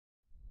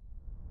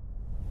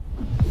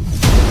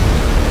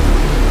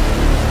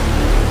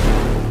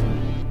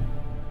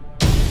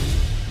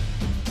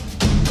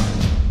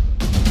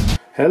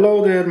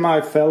Hello there, my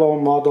fellow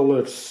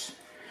modelers.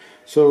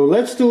 So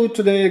let's do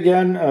today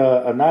again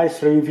a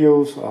nice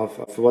review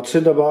of what's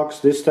in the box.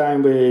 This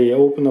time we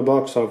open a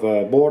box of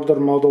a border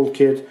model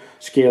kit,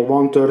 scale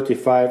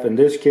 1/35. In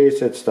this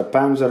case it's the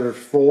Panzer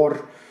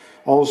IV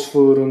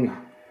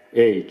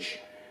Ausf.H.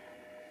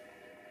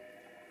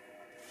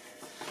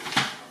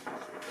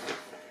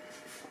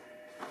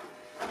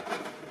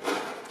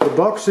 The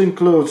box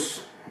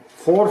includes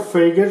 4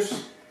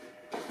 figures,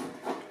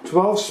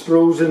 12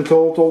 sprues in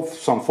total,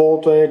 some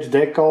photo-etch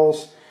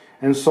decals,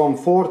 and some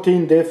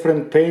 14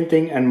 different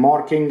painting and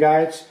marking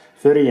guides.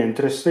 Very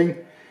interesting.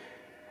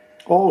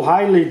 All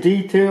highly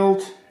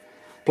detailed,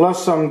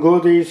 plus some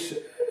goodies.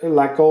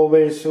 Like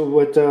always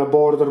with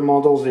border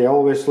models, they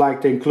always like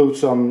to include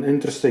some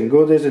interesting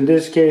goodies. In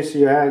this case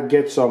you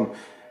get some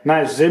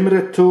nice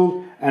Zimmerit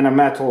tool and a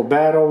metal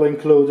barrel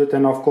included,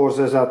 and of course,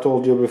 as I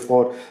told you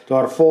before, there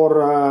are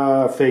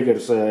 4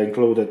 figures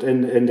included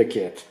in the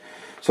kit.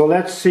 So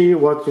let's see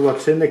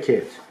what's in the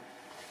kit.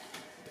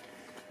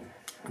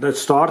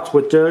 Let's start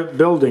with the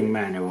building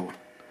manual.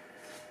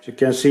 As you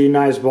can see,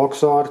 nice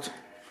box art.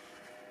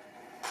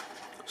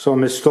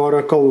 Some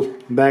historical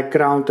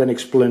background and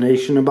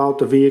explanation about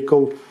the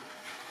vehicle.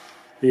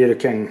 Here you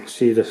can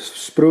see the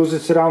sprues.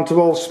 It's around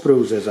 12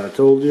 sprues, as I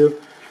told you.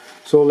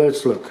 So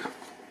let's look.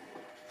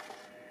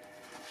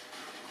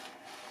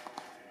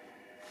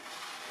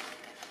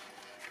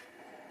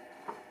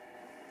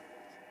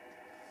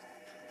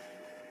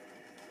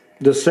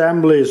 The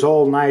assembly is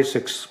all nice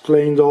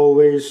explained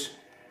always,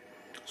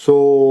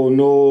 so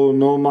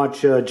no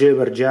much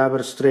jibber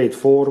jabber,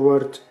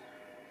 straightforward.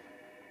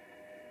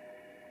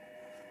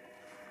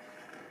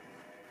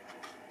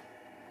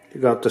 You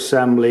got the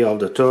assembly of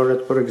the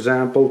turret, for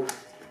example,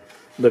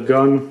 the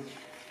gun,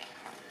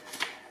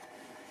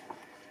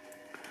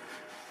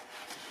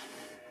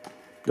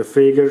 the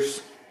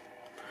figures.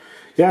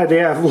 Yeah, they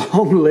have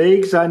long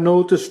legs, I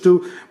noticed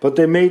too, but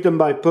they made them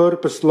by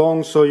purpose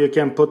long so you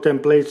can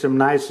place them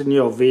nice in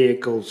your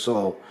vehicle,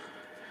 so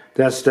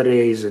that's the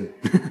reason.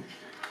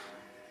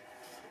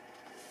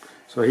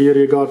 So here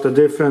you got the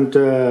different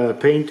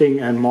painting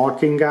and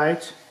marking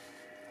guides,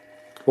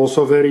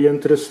 also very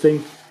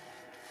interesting.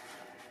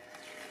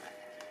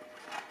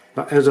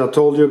 But as I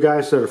told you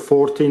guys, there are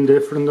 14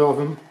 different of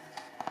them.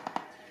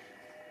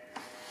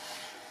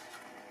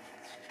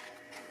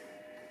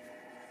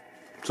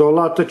 So a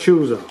lot to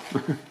choose on.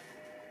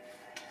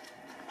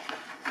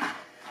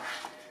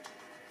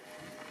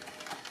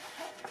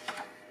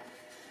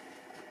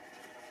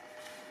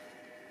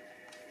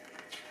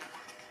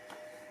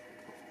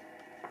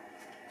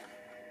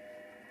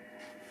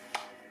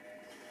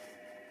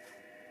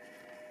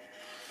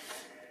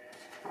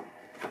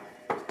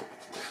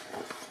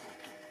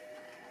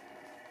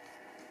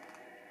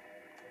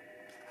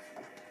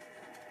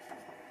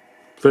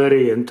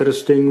 Very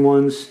interesting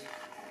ones.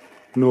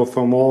 You know,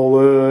 from all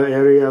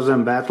areas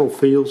and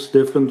battlefields,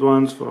 different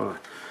ones.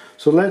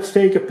 So let's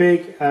take a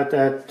peek at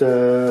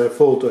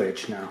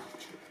photo-etch now.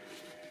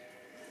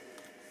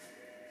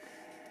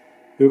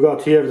 You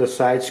got here the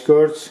side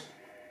skirts,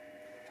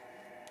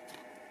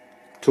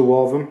 2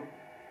 of them.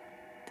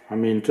 I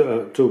mean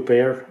 2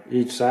 pair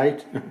each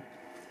side.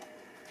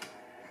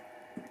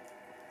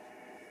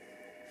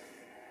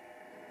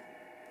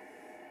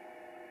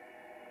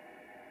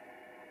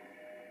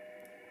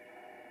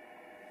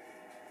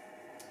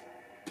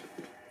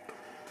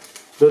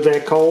 The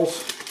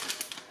decals,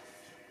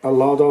 a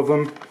lot of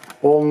them,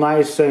 all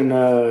nice and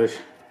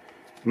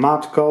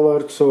matte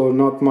colored, so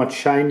not much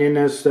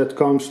shininess that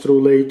comes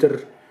through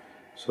later.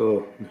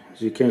 So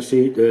as you can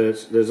see,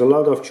 there's a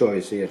lot of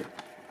choice here.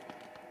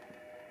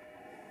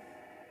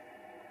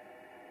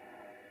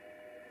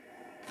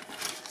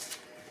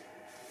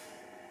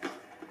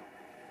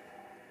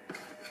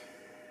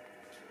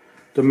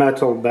 The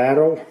metal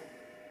barrel.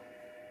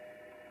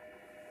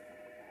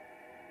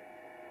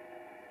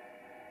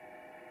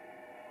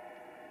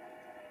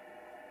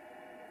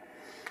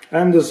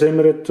 And the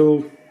Zimmerit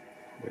tool.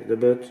 Wait a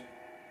bit.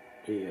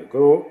 Here you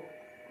go.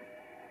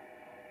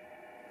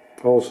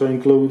 Also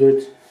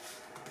included.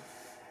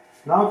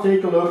 Now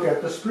take a look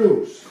at the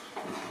sprues.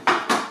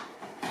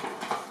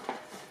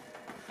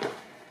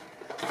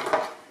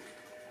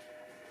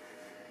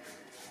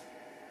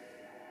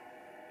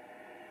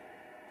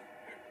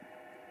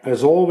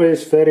 As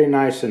always, very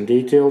nice and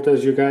detailed,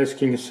 as you guys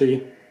can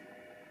see.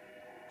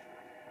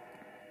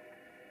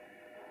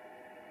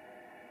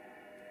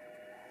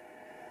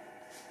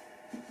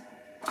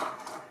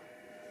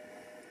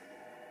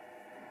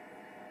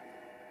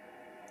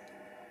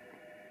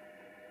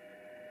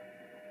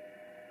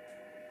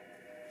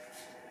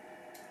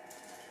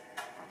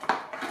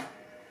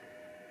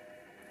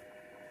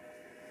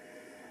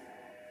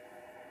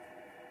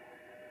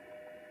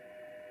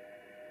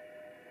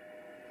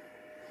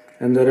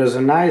 And there is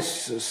a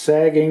nice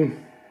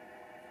sagging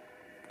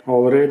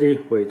already.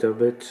 Wait a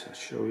bit, I'll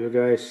show you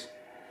guys.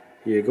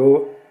 Here you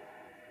go.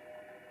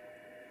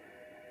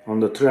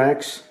 On the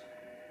tracks.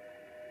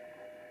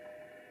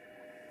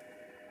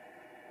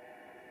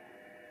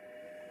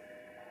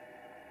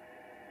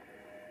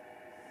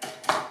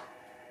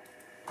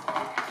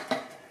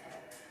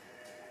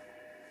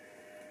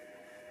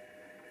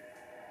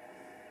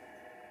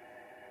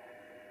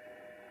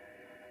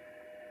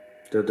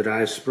 The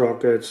drive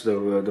sprockets, the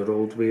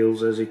road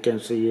wheels, as you can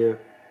see here.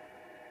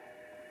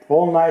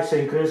 All nice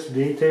and crisp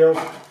detailed.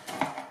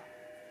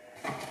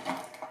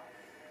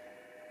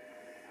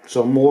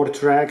 Some more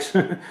tracks.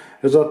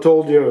 As I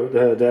told you,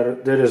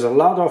 there is a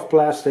lot of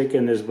plastic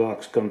in this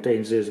box,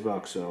 contains this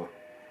box. So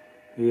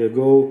here you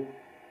go.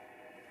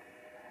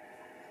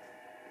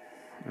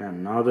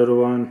 Another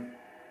one.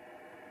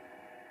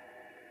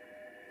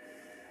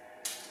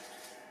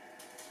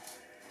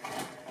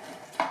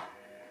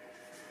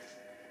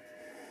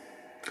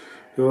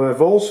 You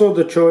have also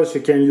the choice,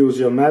 you can use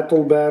your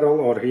metal barrel,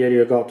 or here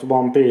you got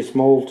one-piece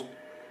mold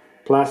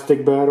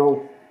plastic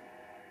barrel,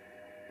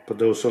 but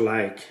those are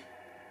like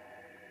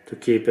to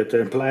keep it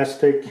in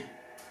plastic.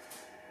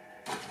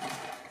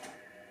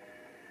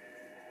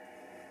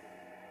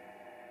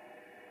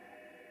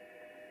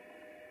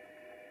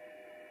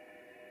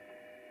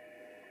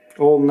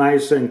 All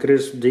nice and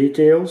crisp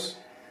details.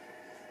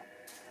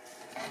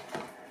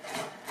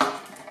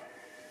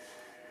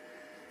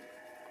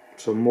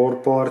 Some more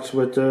parts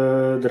with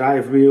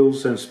drive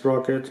wheels and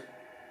sprocket.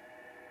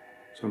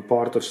 Some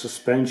part of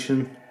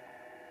suspension.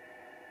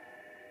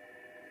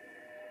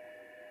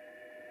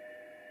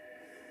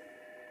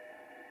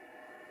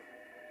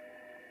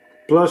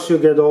 Plus you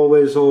get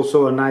always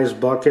also a nice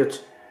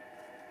bucket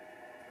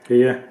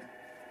here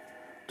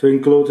to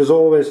include. It's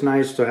always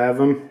nice to have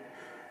them.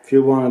 If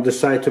you want to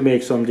decide to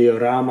make some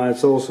diorama,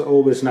 it's also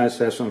always nice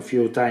to have some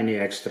few tiny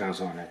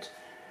extras on it.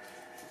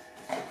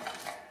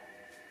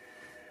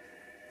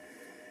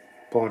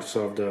 Parts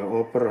of the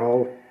upper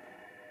hull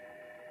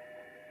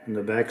and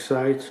the back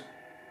side,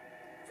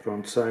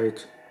 front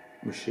side,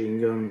 machine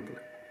gun.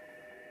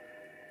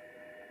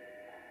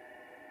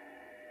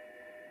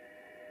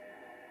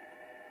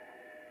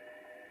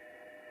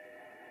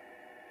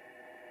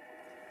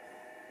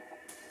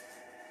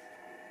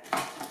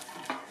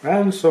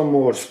 And some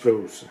more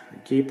sprues,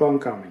 keep on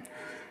coming.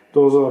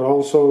 Those are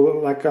also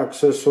like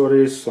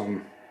accessories,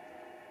 some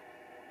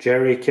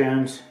jerry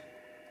cans,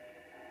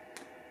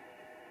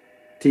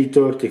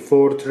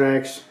 T-34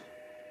 tracks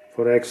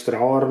for extra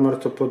armor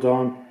to put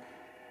on.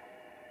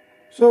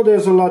 So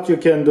there's a lot you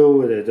can do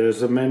with it.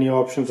 There's many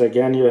options.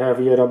 Again, you have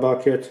here a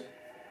bucket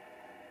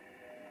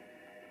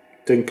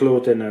to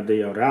include in a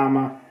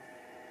diorama.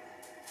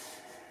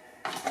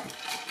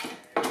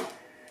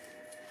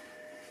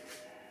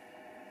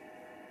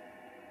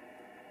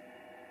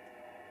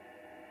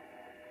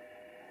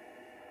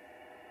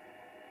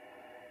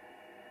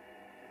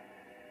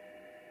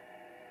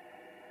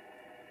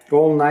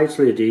 All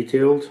nicely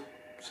detailed,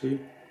 see?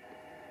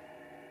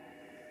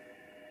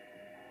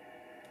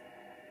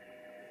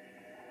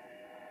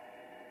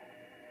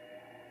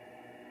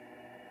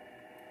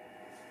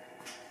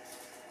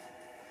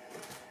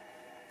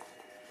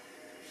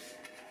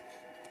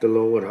 The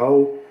lower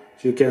hull,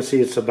 so you can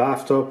see it's a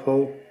bathtub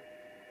hull,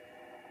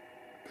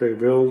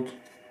 pre-built.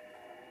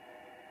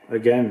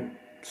 Again,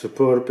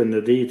 superb in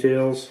the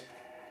details.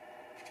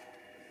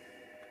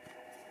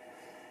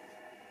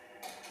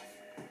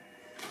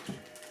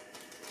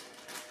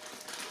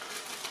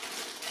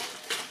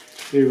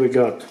 Here we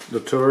got the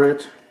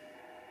turret.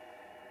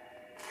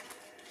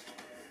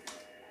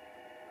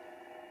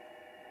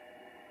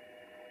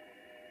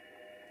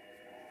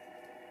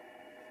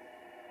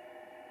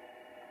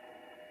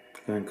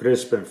 And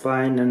crisp and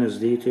fine in its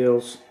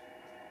details.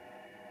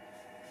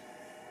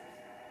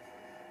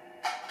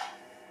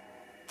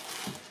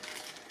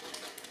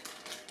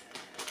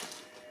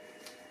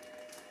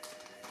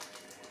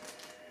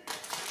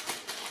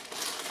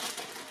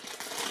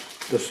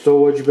 The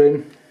storage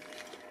bin.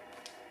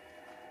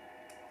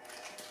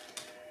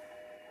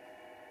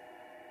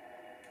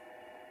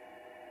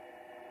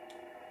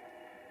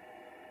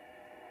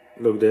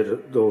 Look there,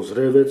 those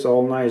rivets,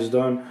 all nice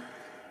done.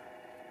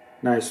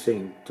 Nice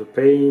thing to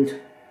paint.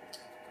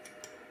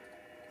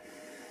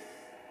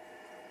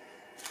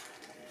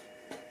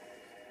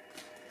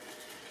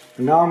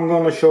 Now I'm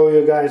gonna show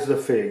you guys the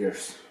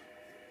figures.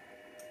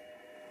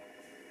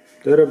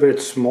 They're a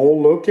bit small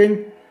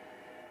looking,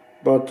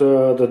 but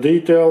the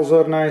details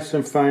are nice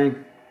and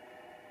fine.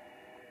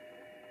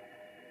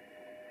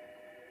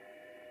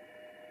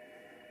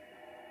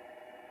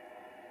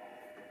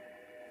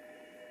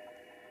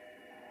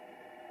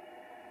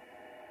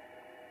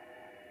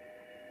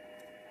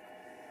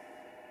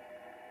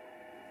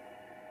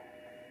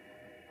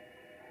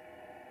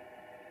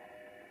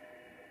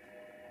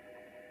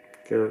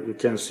 You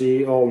can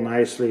see all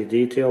nicely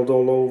detailed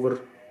all over.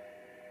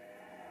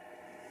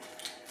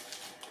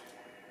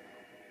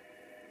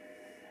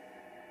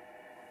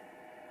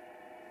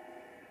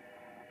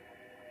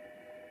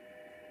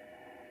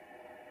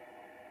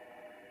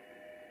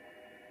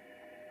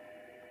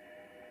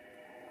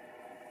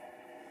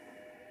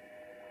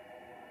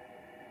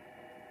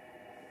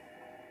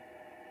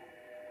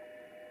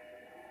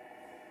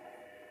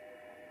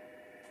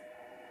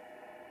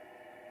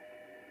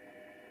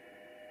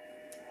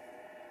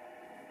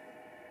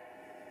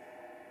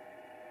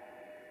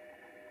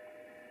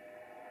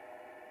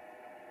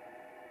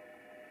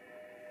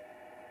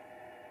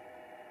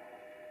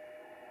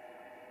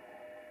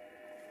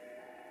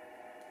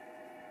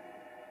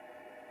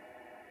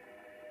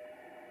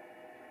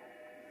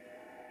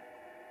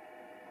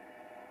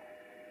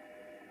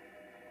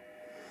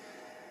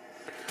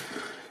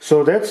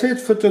 So that's it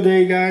for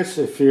today, guys.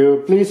 If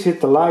you please hit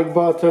the like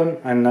button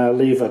and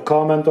leave a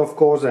comment, of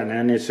course, and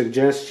any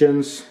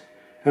suggestions.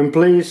 And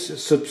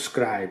please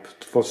subscribe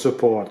for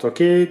support,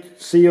 okay?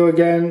 See you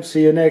again,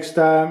 see you next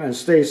time, and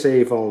stay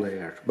safe all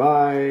there.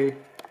 Bye.